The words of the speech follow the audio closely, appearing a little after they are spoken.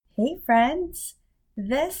Hey friends!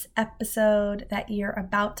 This episode that you're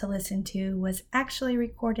about to listen to was actually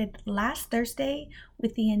recorded last Thursday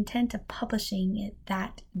with the intent of publishing it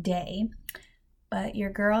that day. But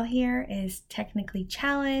your girl here is technically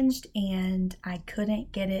challenged and I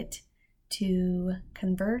couldn't get it to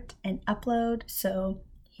convert and upload. So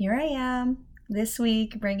here I am this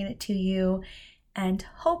week bringing it to you. And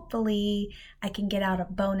hopefully I can get out a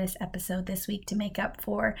bonus episode this week to make up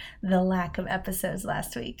for the lack of episodes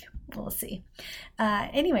last week. We'll see.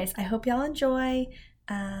 Anyways, I hope y'all enjoy.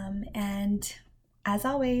 And as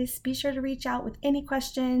always, be sure to reach out with any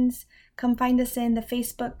questions. Come find us in the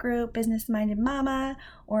Facebook group, Business Minded Mama,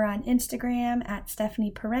 or on Instagram at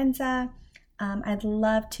Stephanie Parenza. I'd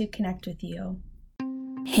love to connect with you.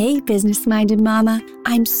 Hey, business-minded mama.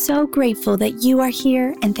 I'm so grateful that you are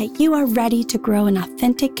here and that you are ready to grow an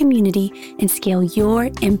authentic community and scale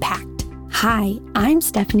your impact. Hi, I'm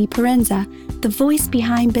Stephanie Parenza, the voice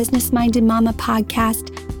behind Business-Minded Mama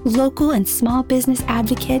podcast, local and small business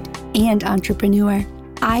advocate, and entrepreneur.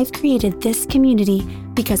 I've created this community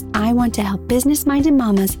because I want to help business-minded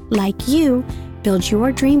mamas like you build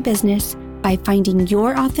your dream business by finding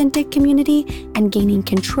your authentic community and gaining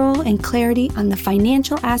control and clarity on the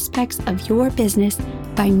financial aspects of your business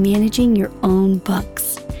by managing your own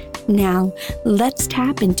books. Now, let's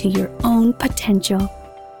tap into your own potential.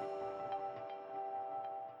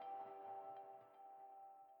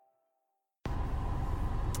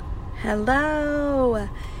 Hello!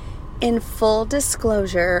 In full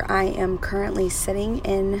disclosure, I am currently sitting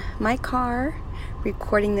in my car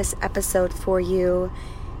recording this episode for you.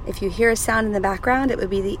 If you hear a sound in the background, it would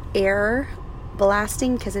be the air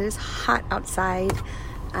blasting because it is hot outside.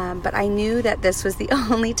 But I knew that this was the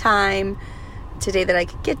only time today that I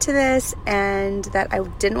could get to this and that I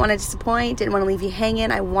didn't want to disappoint, didn't want to leave you hanging.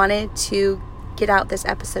 I wanted to get out this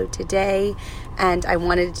episode today and I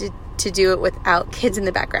wanted to do it without kids in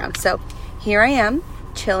the background. So here I am,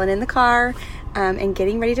 chilling in the car and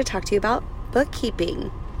getting ready to talk to you about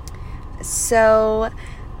bookkeeping. So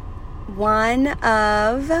one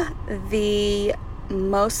of the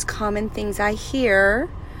most common things I hear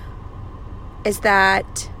is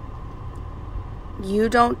that you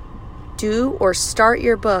don't do or start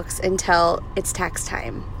your books until it's tax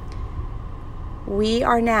time. We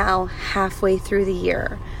are now halfway through the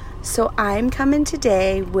year. So I'm coming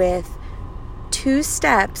today with 2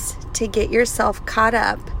 steps to get yourself caught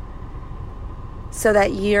up so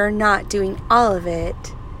that you're not doing all of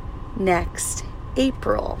it next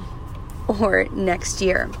April. Or next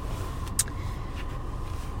year.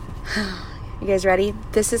 You guys ready?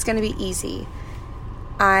 This is going to be easy.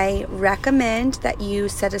 I recommend that you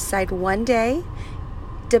set aside one day,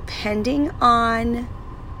 depending on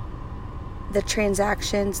the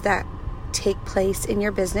transactions that take place in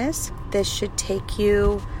your business. This should take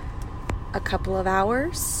you a couple of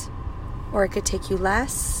hours, or it could take you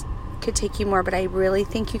less, it could take you more, but I really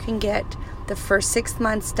think you can get the first 6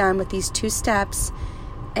 months done with these 2 steps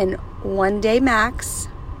and 1 day max.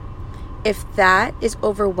 If that is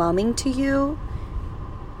overwhelming to you,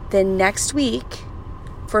 then next week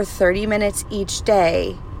for 30 minutes each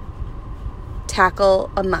day, tackle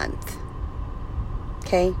a month.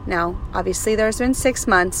 Okay, now obviously there's been 6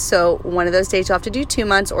 months, so one of those days you'll have to do 2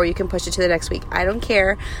 months or you can push it to the next week. I don't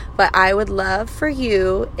care, but I would love for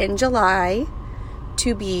you in July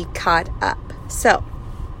to be caught up. So,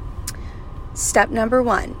 step number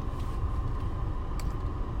 1.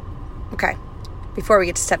 Okay, before we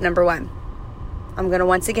get to step number 1, I'm going to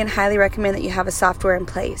once again highly recommend that you have a software in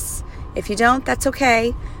place. If you don't, that's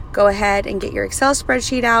okay. Go ahead and get your Excel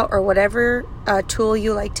spreadsheet out or whatever tool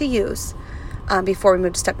you like to use before we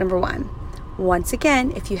move to step number 1. Once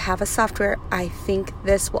again, if you have a software, I think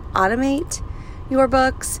this will automate your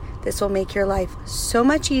books. This will make your life so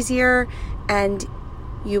much easier and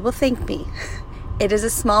you will thank me. It is a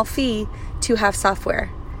small fee to have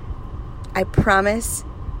software. I promise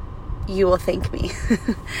you will thank me.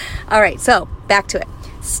 All right, so back to it.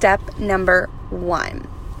 Step number 1.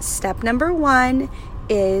 Step number 1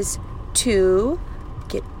 is to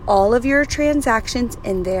get all of your transactions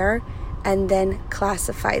in there and then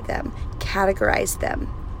classify them, categorize them.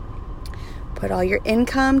 Put all your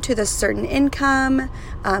income to the certain income,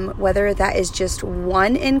 whether that is just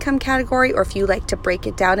one income category or if you like to break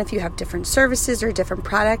it down, if you have different services or different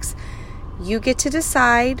products, you get to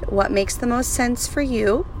decide what makes the most sense for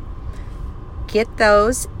you. Get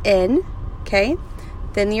those in, okay?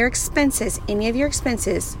 Then your expenses, any of your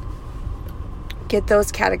expenses, get those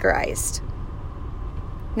categorized.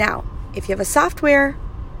 Now, if you have a software,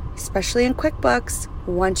 especially in QuickBooks,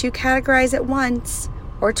 once you categorize it once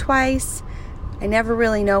or twice, I never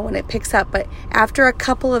really know when it picks up, but after a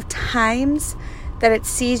couple of times that it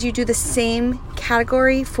sees you do the same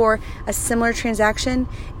category for a similar transaction,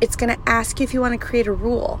 it's going to ask you if you want to create a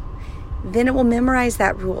rule. Then it will memorize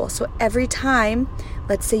that rule. So every time,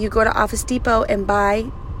 let's say you go to Office Depot and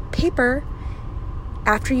buy paper,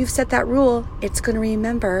 after you've set that rule, it's going to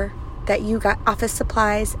remember that you got office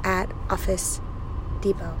supplies at Office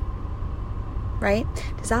Depot, right?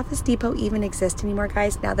 Does Office Depot even exist anymore,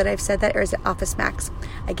 guys, now that I've said that, or is it Office Max?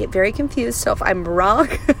 I get very confused, so if I'm wrong,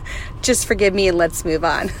 just forgive me and let's move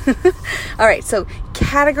on. All right, so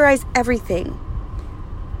categorize everything.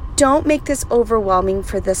 Don't make this overwhelming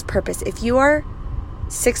for this purpose. If you are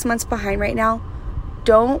 6 months behind right now,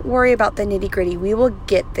 don't worry about the nitty-gritty. We will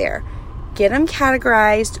get there. Get them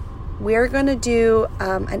categorized. We're going to do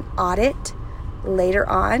an audit later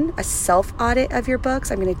on, a self-audit of your books.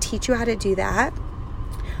 I'm going to teach you how to do that.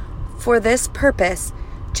 For this purpose,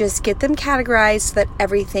 just get them categorized so that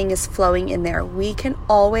everything is flowing in there. We can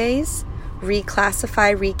always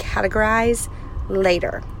reclassify, recategorize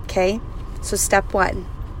later, okay? So step 1,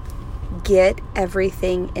 get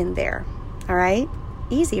everything in there, all right?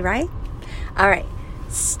 Easy, right? All right,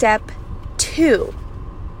 step 2.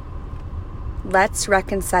 Let's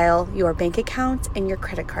reconcile your bank accounts and your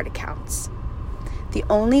credit card accounts. The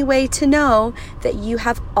only way to know that you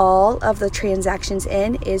have all of the transactions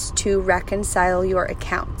in is to reconcile your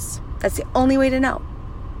accounts. That's the only way to know.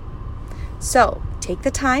 So take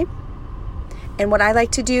the time. And what I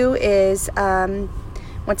like to do is,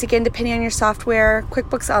 once again, depending on your software,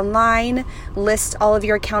 QuickBooks Online lists all of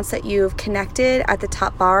your accounts that you've connected at the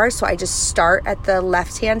top bar. So I just start at the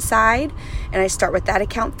left-hand side and I start with that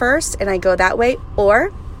account first and I go that way.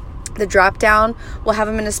 Or the drop down will have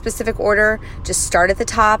them in a specific order. Just start at the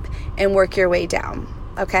top and work your way down,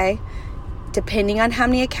 okay? Depending on how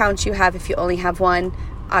many accounts you have, if you only have one,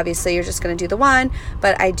 obviously you're just going to do the one.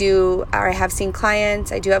 But I do have clients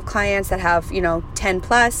that have, 10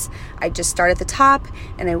 plus. I just start at the top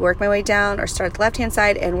and I work my way down, or start at the left-hand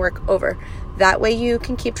side and work over. That way you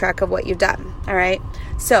can keep track of what you've done, all right?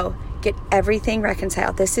 So get everything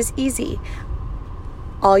reconciled. This is easy.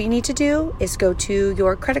 All you need to do is go to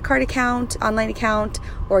your credit card account, online account,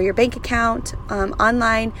 or your bank account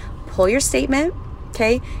online, pull your statement,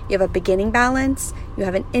 okay? You have a beginning balance, you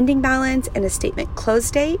have an ending balance, and a statement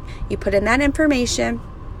close date. You put in that information.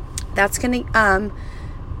 That's going to,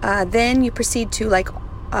 then you proceed to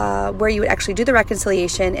where you would actually do the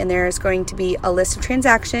reconciliation, and there's going to be a list of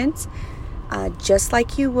transactions, just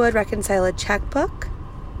like you would reconcile a checkbook.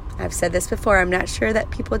 I've said this before, I'm not sure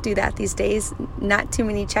that people do that these days, not too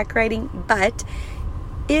many check writing, but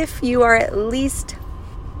if you are at least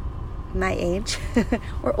my age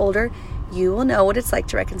or older, you will know what it's like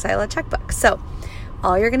to reconcile a checkbook. So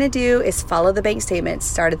all you're going to do is follow the bank statement,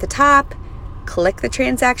 start at the top, click the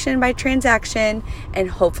transaction by transaction,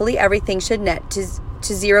 and hopefully everything should net to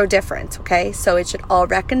zero difference, okay? So it should all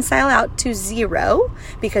reconcile out to zero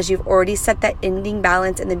because you've already set that ending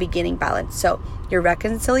balance and the beginning balance. So your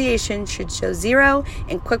reconciliation should show zero,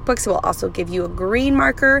 and QuickBooks will also give you a green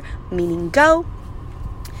marker, meaning go.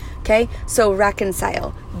 Okay, so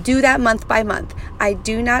reconcile. Do that month by month. I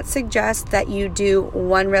do not suggest that you do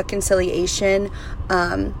one reconciliation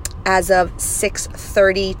as of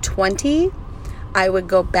 6/30/20. I would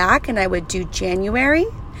go back and I would do January,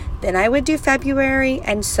 then I would do February,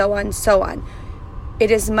 and so on, so on.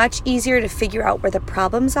 It is much easier to figure out where the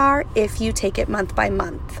problems are if you take it month by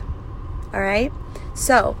month. All right?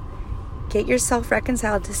 So get yourself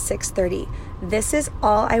reconciled to 6/30. This is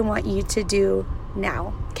all I want you to do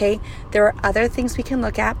now, okay? There are other things we can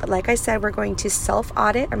look at, but like I said, we're going to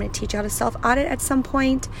self-audit. I'm going to teach you how to self-audit at some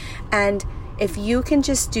point. And if you can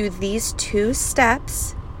just do these 2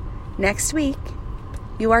 steps next week,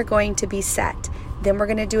 you are going to be set. Then we're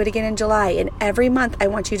going to do it again in July. And every month, I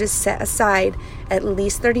want you to set aside at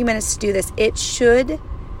least 30 minutes to do this. It should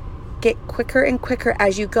get quicker and quicker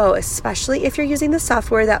as you go, especially if you're using the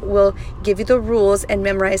software that will give you the rules and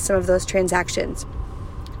memorize some of those transactions.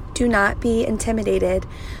 Do not be intimidated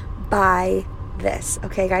by this,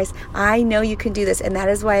 okay, guys? I know you can do this, and that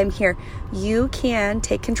is why I'm here. You can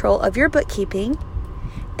take control of your bookkeeping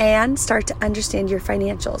and start to understand your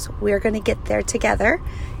financials. We're going to get there together.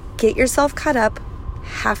 Get yourself caught up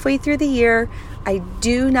halfway through the year. I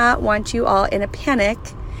do not want you all in a panic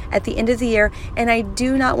at the end of the year, and I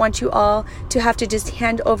do not want you all to have to just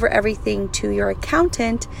hand over everything to your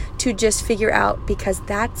accountant to just figure out, because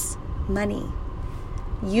that's money.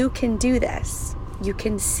 You can do this. You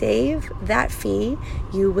can save that fee.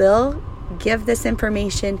 You will give this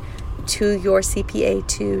information to your CPA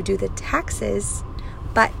to do the taxes,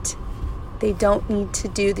 but They don't need to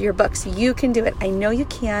do your books. You can do it. I know you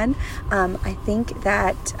can. I think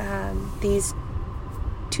that these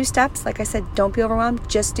 2 steps, like I said, don't be overwhelmed.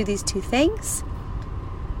 Just do these 2 things.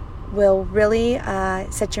 Will really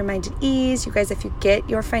set your mind at ease, you guys, if you get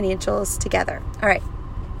your financials together. All right.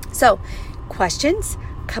 So, questions,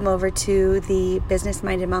 come over to the Business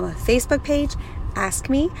Minded Mama Facebook page. Ask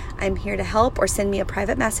me. I'm here to help, or send me a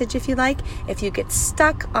private message if you like. If you get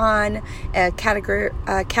stuck on a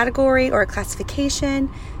category or a classification,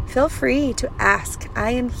 feel free to ask.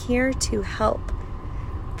 I am here to help.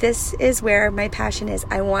 This is where my passion is.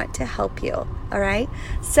 I want to help you. All right.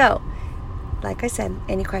 So, like I said,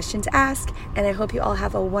 any questions, ask. And I hope you all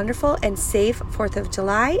have a wonderful and safe 4th of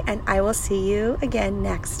July. And I will see you again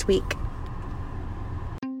next week.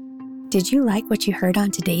 Did you like what you heard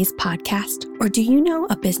on today's podcast? Or do you know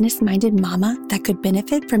a business-minded mama that could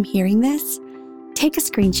benefit from hearing this? Take a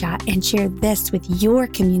screenshot and share this with your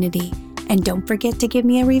community. And don't forget to give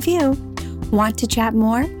me a review. Want to chat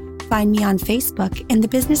more? Find me on Facebook in the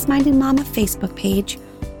Business Minded Mama Facebook page,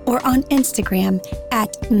 or on Instagram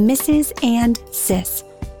at Mrs. and Sis,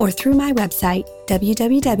 or through my website,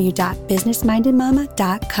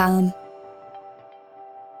 www.businessmindedmama.com.